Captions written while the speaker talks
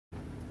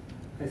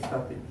I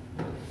started.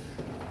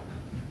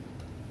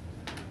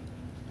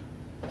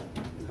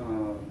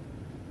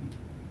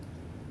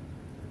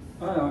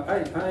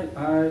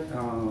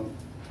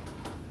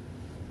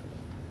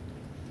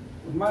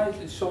 My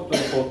short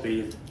report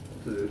is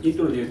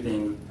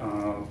introducing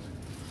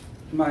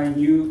my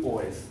new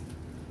OS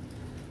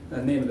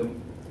named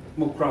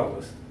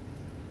Mocloudos.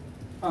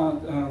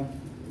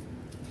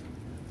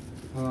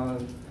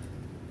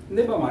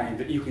 Never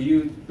mind if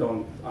you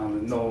don't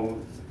know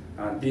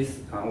this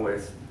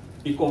OS,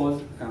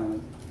 because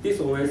this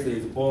OS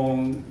is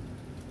born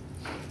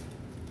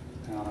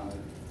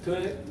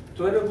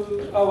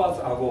 12 hours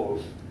ago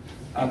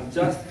and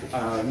just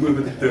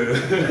moved to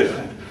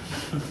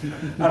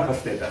alpha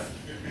status.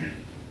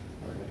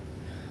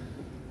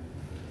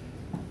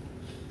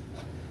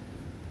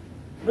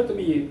 Let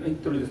me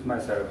introduce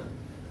myself.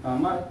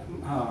 I'm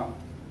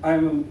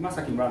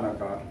Masaki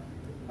Muranaka,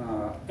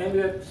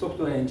 embedded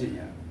software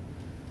engineer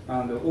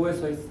and OS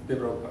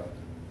developer,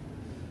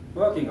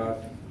 working at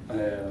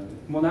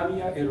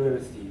Monamia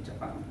LLC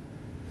Japan.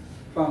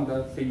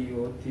 Founder,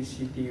 CEO,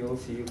 CTO,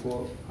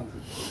 CEO, and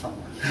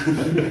someone.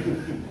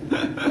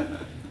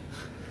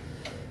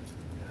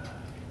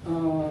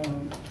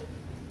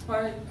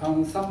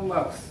 Some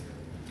works.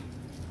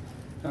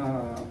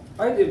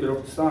 I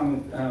developed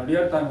some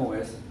real-time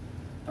OS,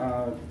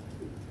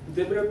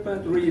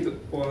 development lead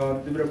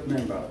or development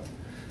member.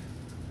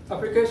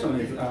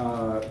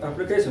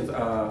 Applications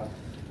are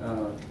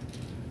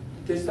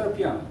digital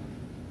piano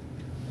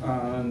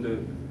and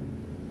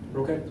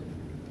rocket.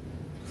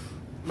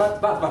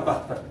 But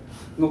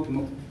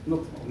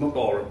not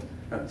all.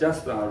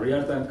 Just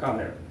real-time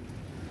camera.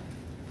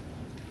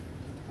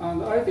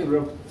 And I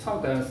develop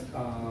sometimes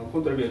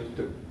contribute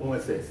to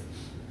OSS.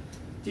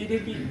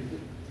 GDB,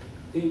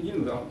 you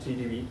know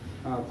GDB,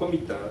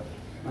 committer,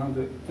 and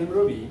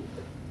mRuby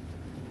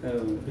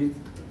with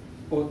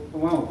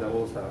one of the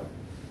authors,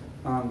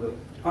 and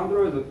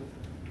Android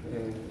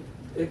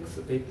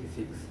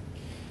x86.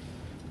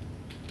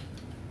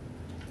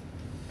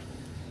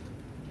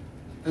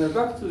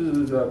 Back to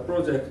the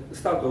project,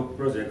 start of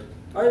project.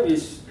 I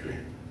wish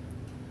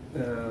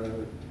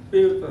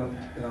build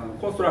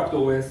construct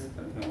OS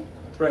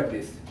like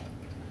this.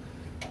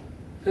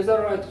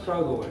 Featherlight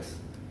Cloud OS.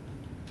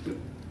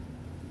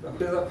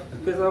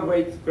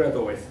 Featherweight Cloud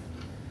OS.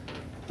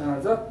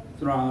 That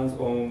runs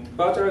on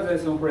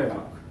virtualization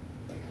framework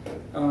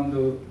and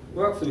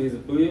works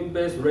with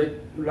Vim-based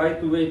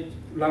lightweight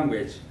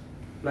language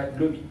like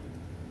Ruby.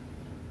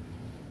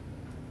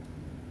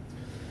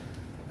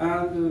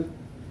 And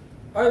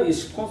I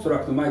wish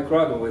construct my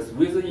cloud OS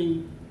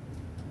within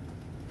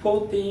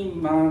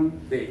 14 man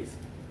days.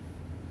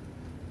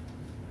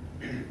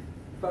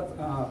 But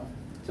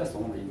just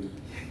only me.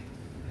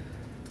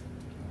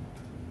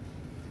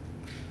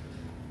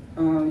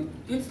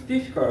 It's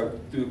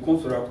difficult to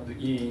construct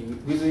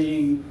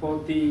within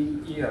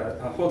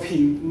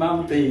 14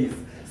 man days.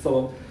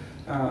 So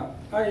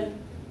I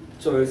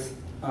chose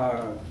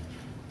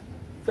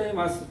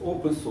famous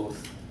open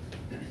source.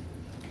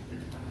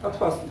 At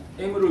first,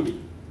 mRuby,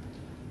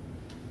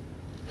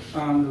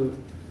 and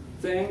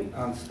then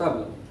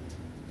Stable.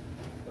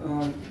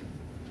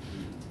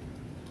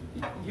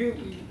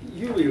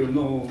 You will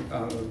know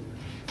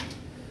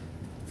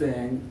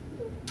then.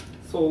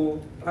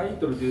 So I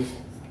introduced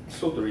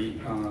shortly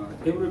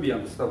mRuby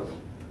and Stable.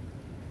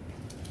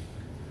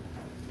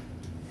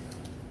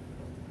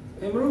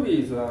 mRuby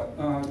is a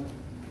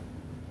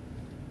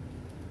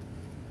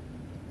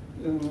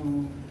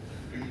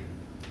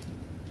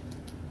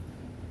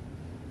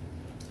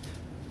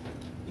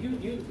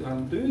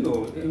do you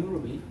know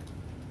mRuby?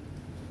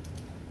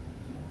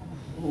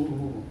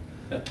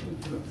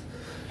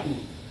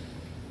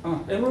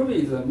 mRuby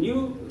is a new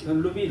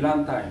Ruby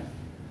runtime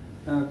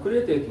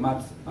created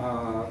much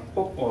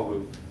pop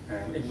of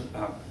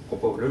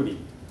Ruby,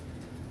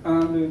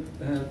 and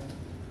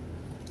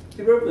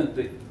development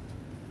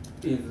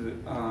is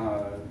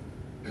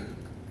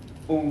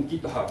on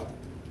GitHub.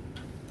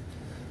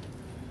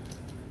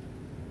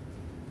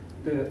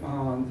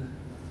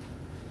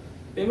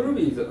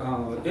 mRuby is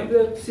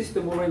embedded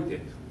system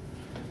oriented.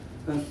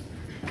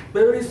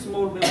 Very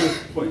small memory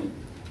point,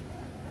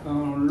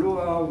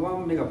 lower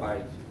 1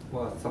 megabyte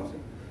or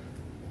something,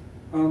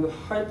 and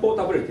high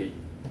portability,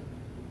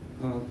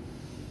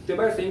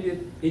 device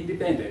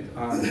independent,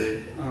 and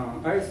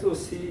ISO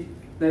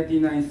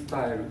C99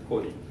 style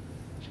coding,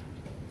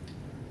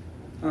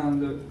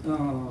 and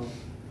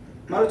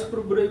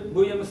multiple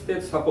VM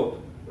state support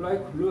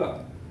like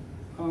Lua.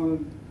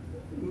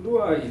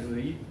 Lua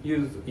is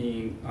used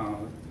in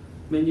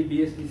many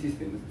BSD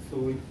systems,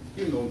 so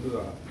you know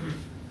Lua.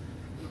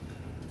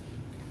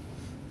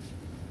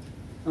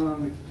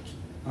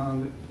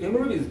 And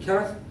mRuby's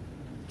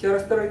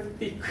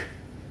characteristic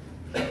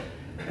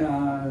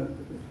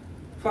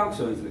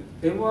function is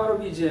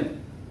mRVGEM,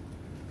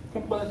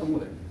 component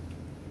model.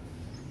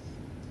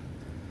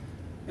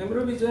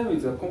 mRVGEM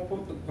is a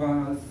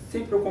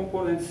simple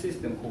component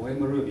system for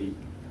mRuby,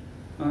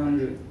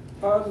 and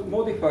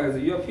modifies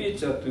your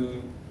feature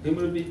to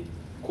mRuby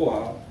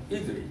core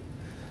easily.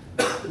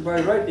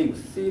 by writing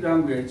C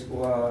language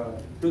or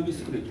Ruby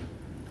script.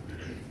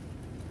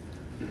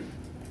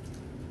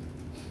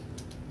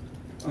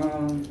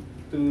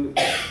 The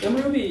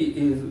MRuby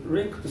is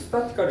linked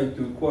statically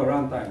to core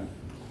runtime,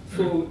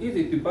 so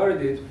easy to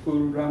validate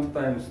full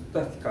runtime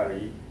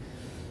statically.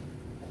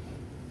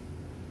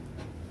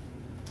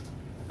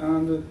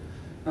 And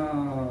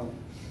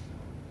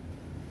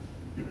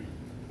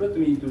let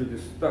me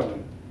introduce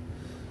stubdom.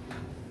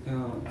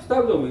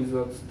 Stubdom is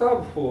a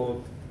stub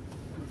for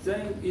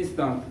Zen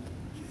instance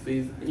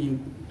is in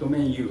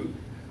domain U.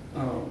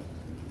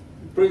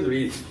 Please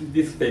read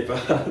this paper.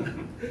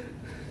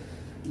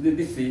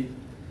 This is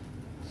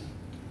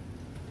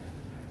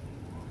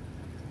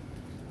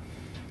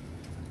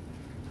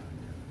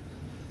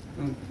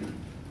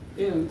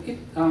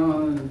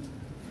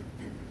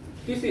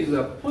this is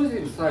a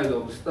positive side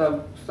of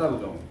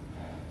stubdom,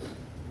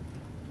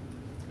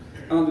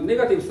 and the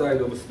negative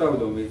side of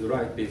stubdom is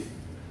like this.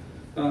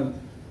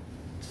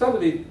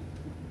 Stubdom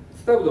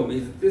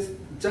is this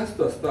just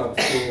a stub,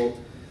 so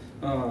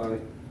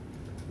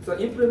the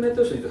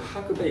implementation is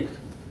half-baked.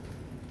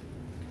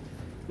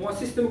 One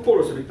system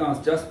calls returns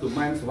just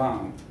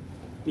 -1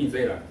 means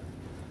error,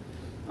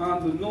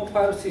 and no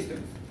file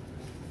systems.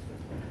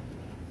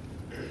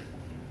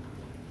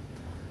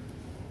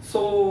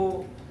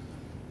 So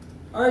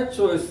I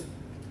chose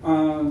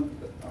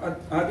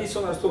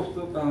additional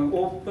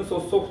open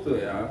source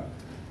software,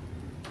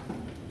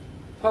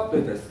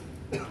 FATFS,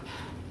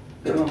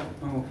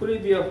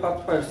 Freeware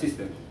Fat file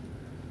system,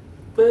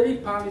 very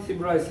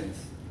permissive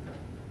license.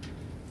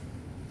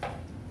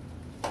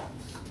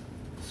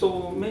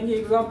 So many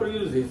example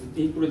uses,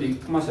 including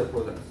commercial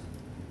products.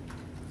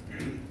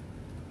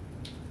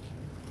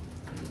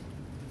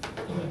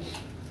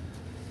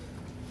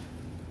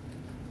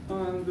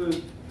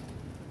 And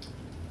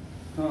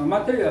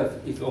materials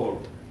is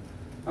all.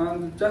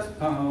 And just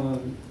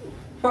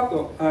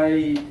what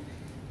I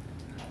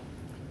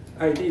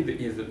did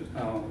is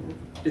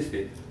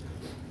listed.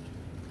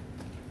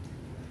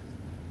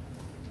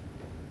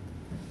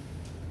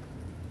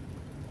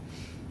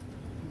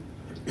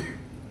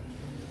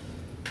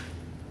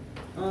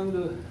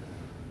 And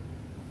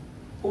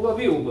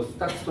overview of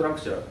stack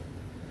structure.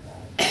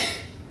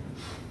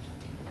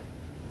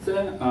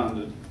 Then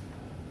and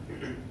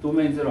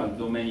domain 0 and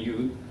domain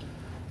U.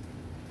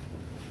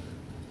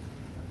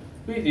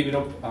 We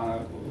developed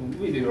an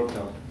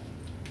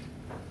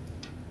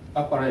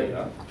upper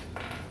layer.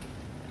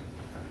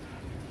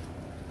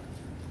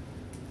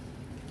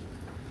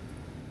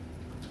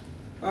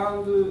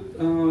 And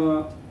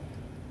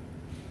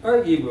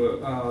I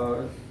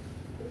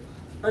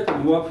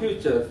give more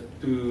features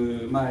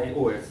to my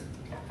OS.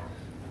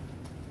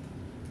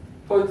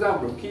 For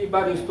example, key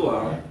value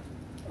store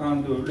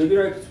and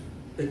regular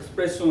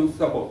expression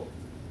support.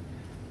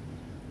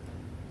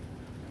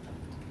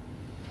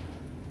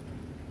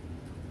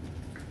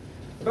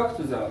 Back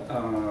to the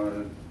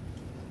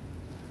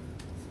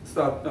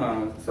start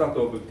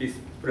of this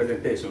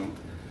presentation,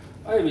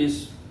 I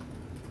wish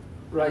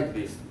like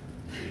this.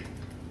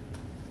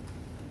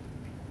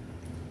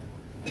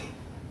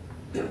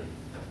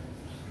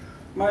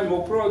 My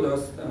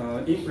Mocloudos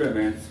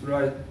implements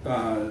right.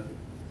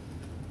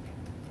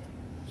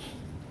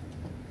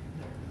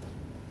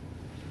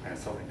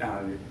 Sorry,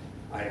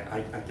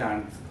 I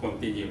can't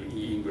continue in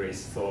English,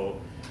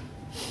 so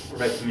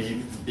let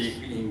me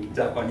speak in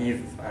Japanese.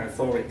 I'm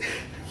sorry.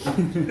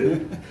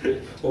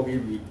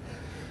 Forgive me.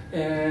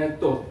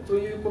 と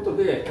いうこと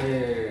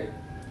で、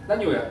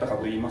何をやったか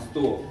と言います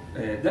と、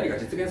何が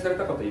実現され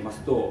たかと言います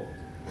と、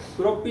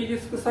フロッピーディ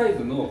スクサイ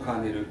ズのカ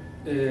ーネル、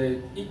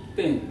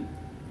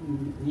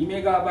1.2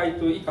 メガバイ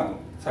ト以下の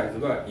サイズ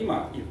が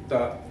今言っ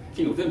た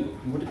機能全部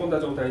盛り込んだ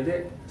状態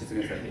で実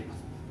現されていま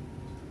す。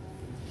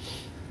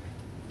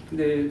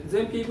で、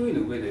全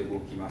PV の上で動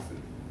きます。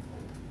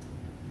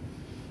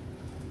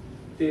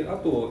で、あ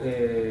と、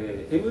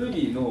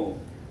MRuby の、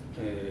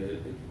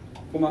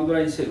コマンド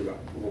ラインシェルが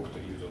動くと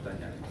いう状態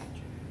にあります。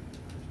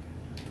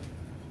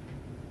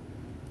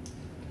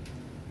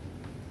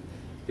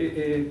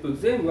で、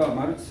全は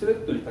マルチスレ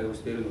ッドに対応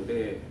しているの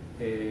で、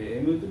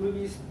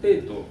MRuby ス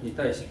テートに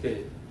対し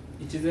て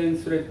一全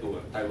スレッド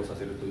を対応さ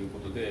せるというこ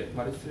とで、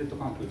マルチスレッド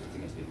環境を実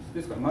現しています。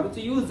ですから、マル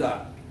チユーザ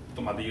ー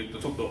とまで言うと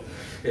ちょっと、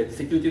セ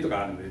キュリティと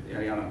かあるの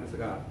で嫌なんです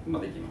が、で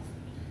きます。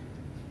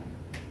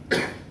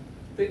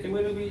で、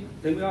MRuby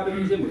ジ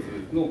ェムズ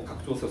の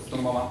拡張性をそ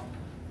のまま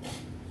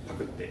パ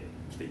クって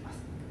きていま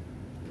す。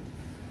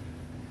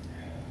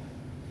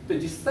で、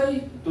実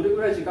際どれ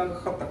ぐらい時間が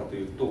かかったかと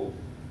いうと、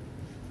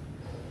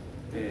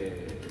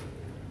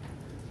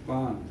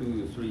1,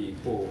 2, 3,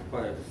 4,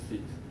 5,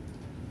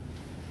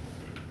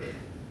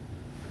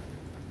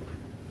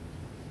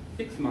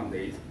 6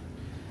 Mondays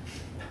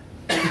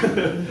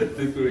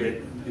to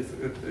create this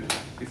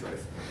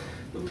OS.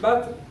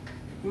 But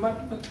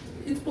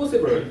it's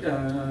possible.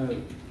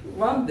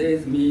 1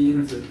 day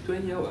means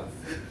 20 hours.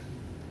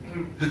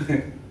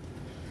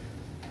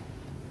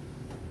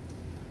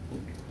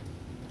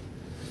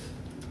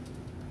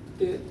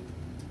 で、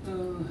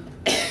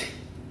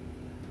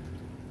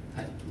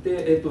はい、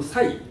で、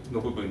差異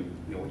の部分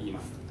を言い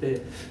ます。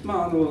で、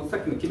まあ、さ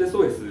っきのキベス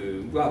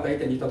OS は大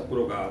体似たとこ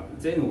ろが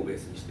全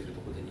OS にしている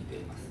ところで似てい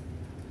ます。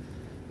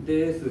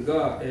です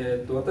が、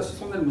私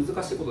そんなに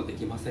難しいことで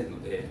きません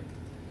ので、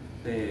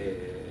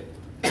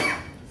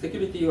セキ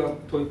ュリティは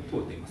問う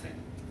ていません。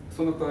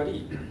その代わ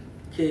り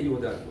軽量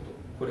であること、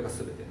これが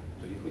全て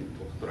というふうに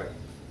捉えていま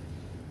す。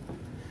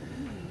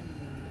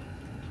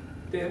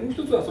でもう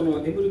一つはそ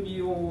の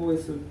MLBOSV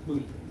で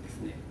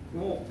すね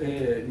の、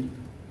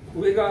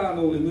上が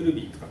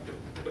MLB 使っている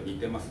ことに似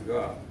てます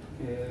が、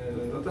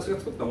私が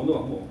作ったもの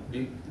はもう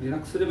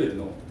Linux レベル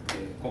の、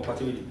コンパ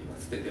チビリティは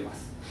捨ててま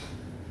す。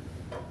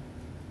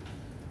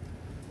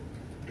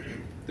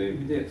という意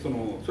味でそ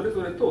れ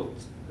ぞれと、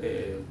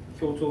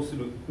協調す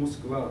るもし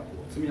くは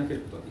積み上げ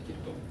ることができる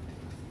と思っ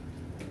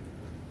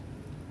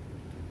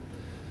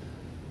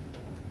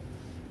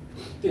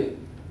ています。で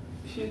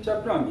フューチャ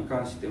ープランに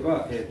関して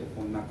は、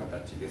こんな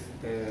形です。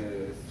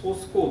ソー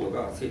スコード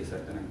が整理さ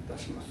れたのに出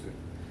します。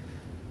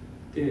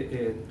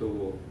で、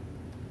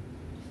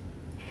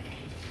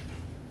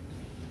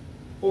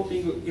ポーテ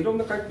ィング、いろん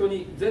な環境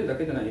に、全だ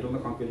けでないいろんな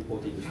環境にポー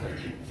ティングしたい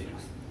と思っていま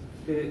す。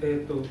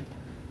で、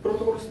プロ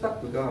トコルスタッ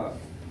クが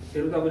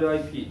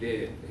LWIP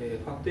で、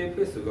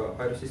FATFS がフ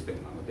ァイルシステ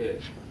ムなので、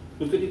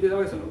物理デ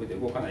バイスの上で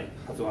動かない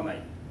はずはな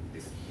いで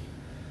す。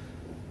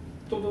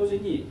と同時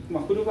に、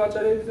フルバーチ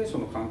ャライゼーショ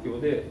ンの環境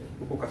で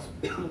動かす、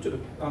もちろん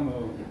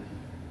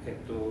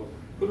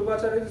フルバー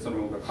チャライゼーション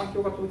の方が環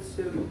境が統一し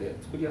ているので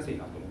作りやすい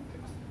なと思ってい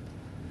ます。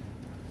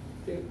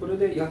でこれ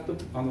でやっと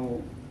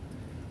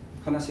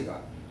話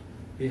が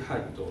bhyve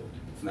と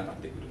つながっ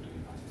てくるという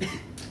感じ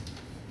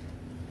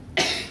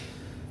です。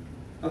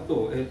あ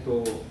と、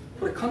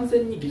これ完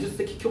全に技術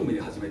的興味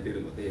で始めてい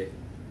るので、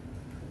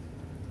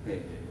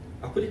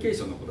アプリケー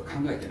ションのこと考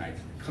えてないで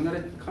す。完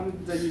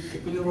全にテ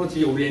クノロジ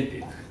ーオリエンテ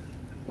ィブ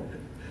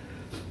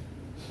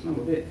な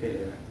の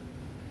で、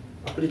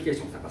アプリケー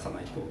ションを探さ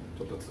ないと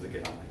ちょっと続け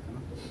られないかな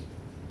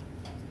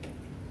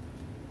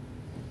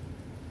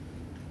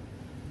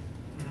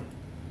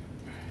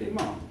と。で、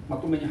ま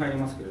とめに入り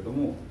ますけれど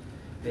も、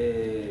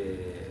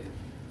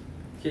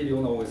軽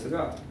量な OS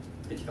が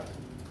できたと。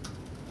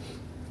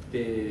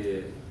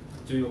で、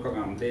14日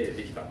間で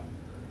できた。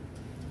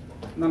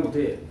なの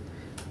で、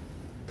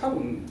多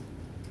分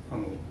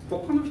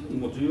他の人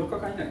も14日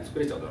間以内に作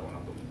れちゃうだろうな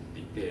と思って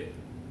いて、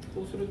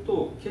そうする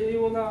と軽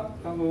量な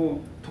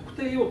特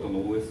定用途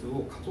の OS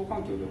を仮想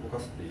環境で動か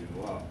すっていう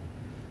のは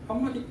あ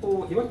んまり違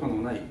和感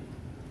のない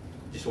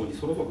事象に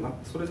それぞれなっ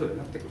て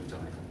くるんじゃ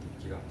ないか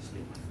という気がして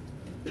います。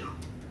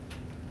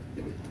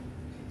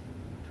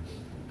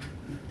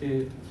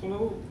でそ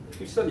の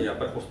下にやっ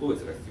ぱりホスト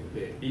OS が必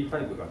要で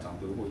bhyve がちゃん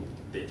と動い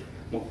て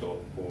もっ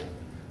と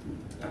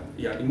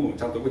いやもう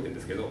ちゃんと動いてるん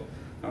ですけど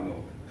普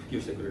及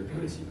してくれると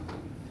嬉しいなと思いま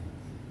す。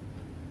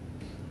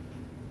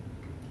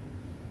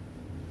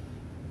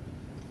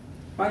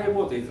My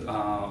report is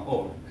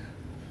all.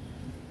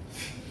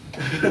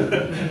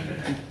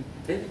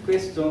 Any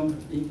question?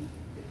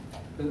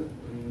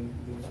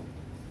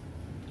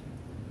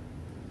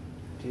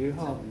 Do you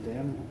have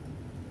demo?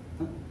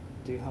 Huh?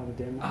 Do you have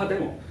demo?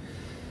 Demo.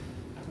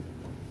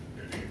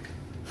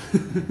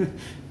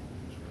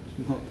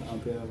 Not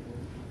available.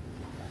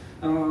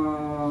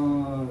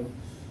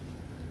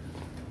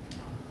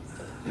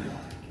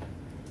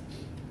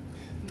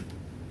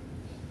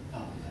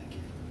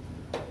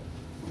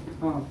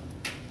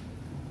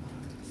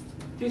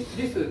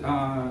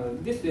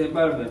 This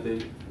environment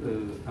is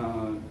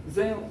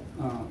then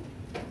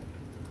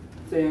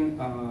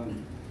on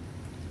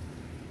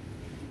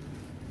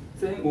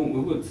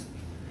Ubuntu,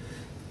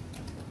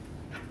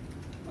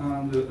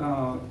 and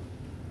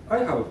I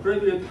have a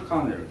privileged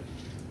kernel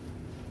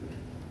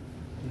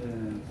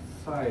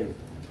size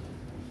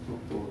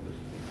to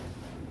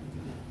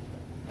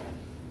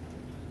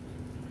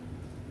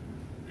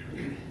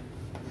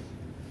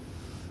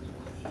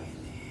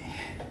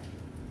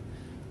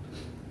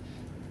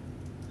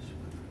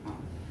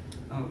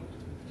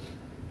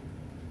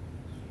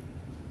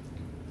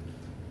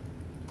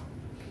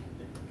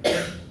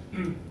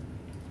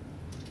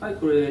I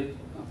create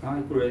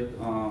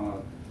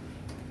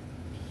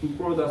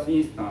Mocloudos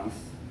instance.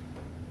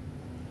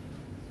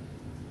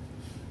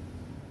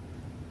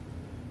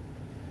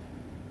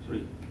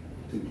 Three,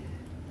 two,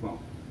 one.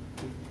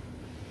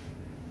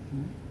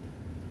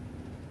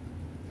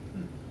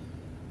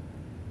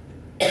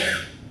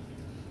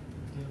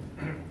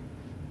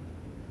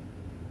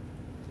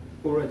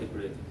 Already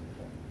created.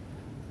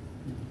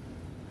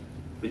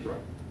 Retry.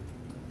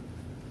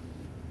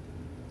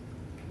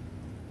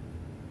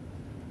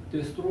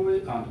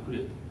 Destroy and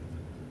create.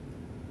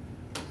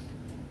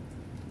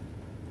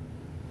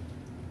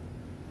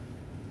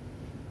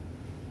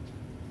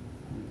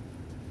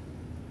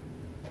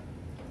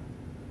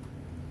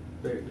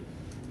 Very good.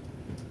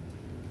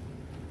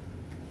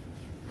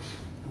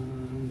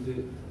 And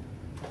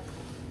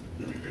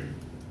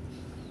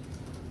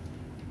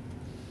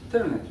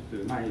telnet to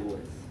my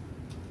OS.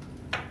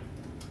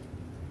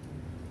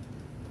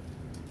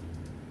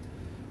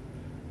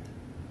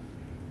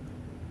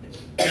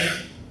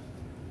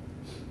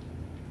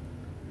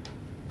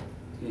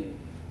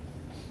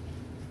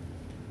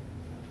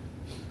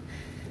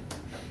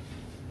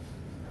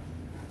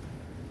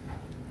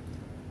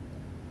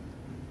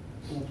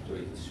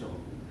 しょう。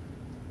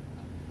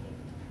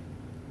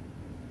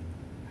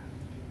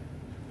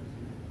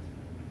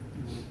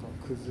なんか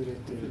崩れ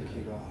てる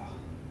気が、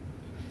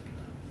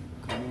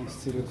画面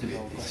出力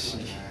がおかしい。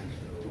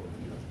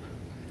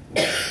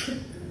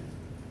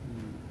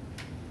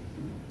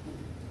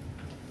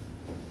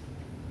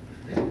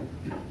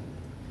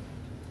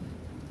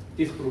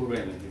This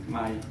program is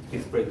my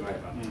display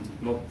driver,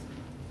 not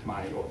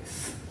my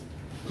OS.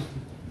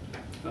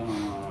 1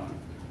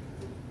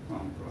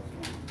 plus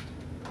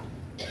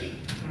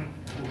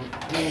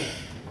 1.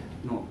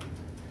 No.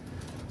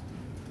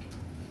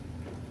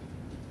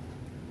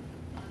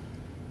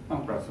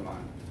 1 plus 1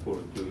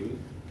 equal to,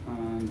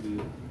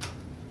 and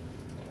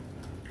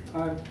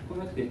are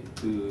connected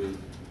to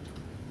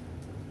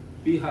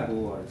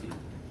bhyvecon.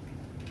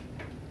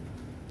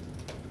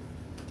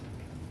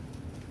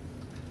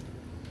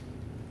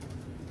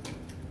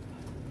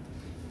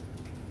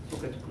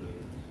 Socket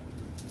create.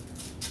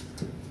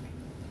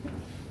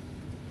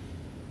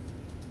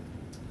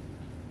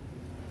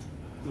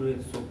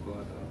 Create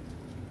socket.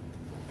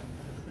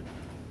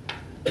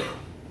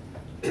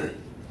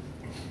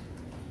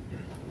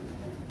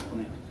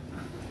 Connect.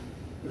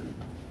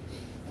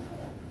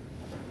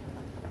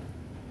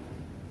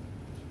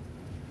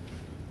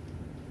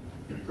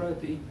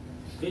 Write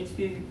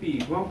HTTP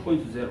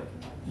 1.0.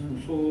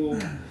 So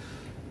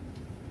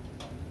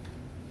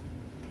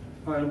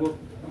I got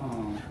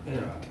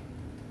error.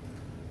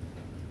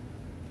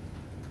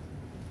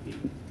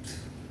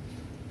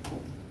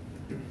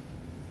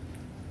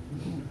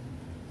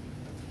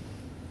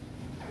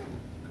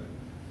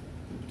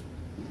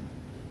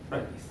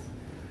 Like this.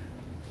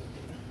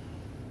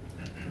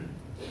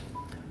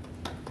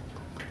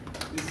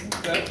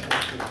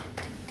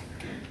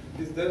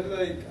 Is that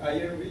like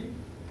IRV?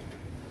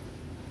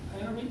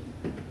 IRV?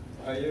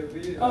 IRV?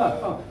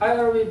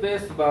 IRV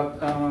based, but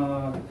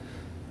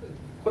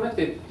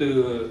connected to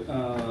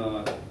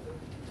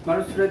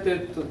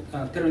multi-threaded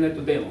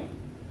telnet daemon.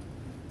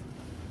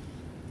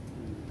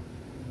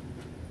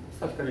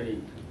 Statically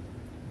linked.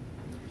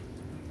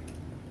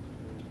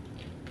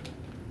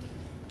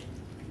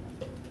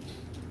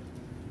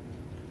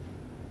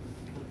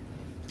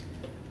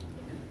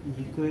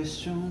 Any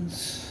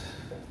questions?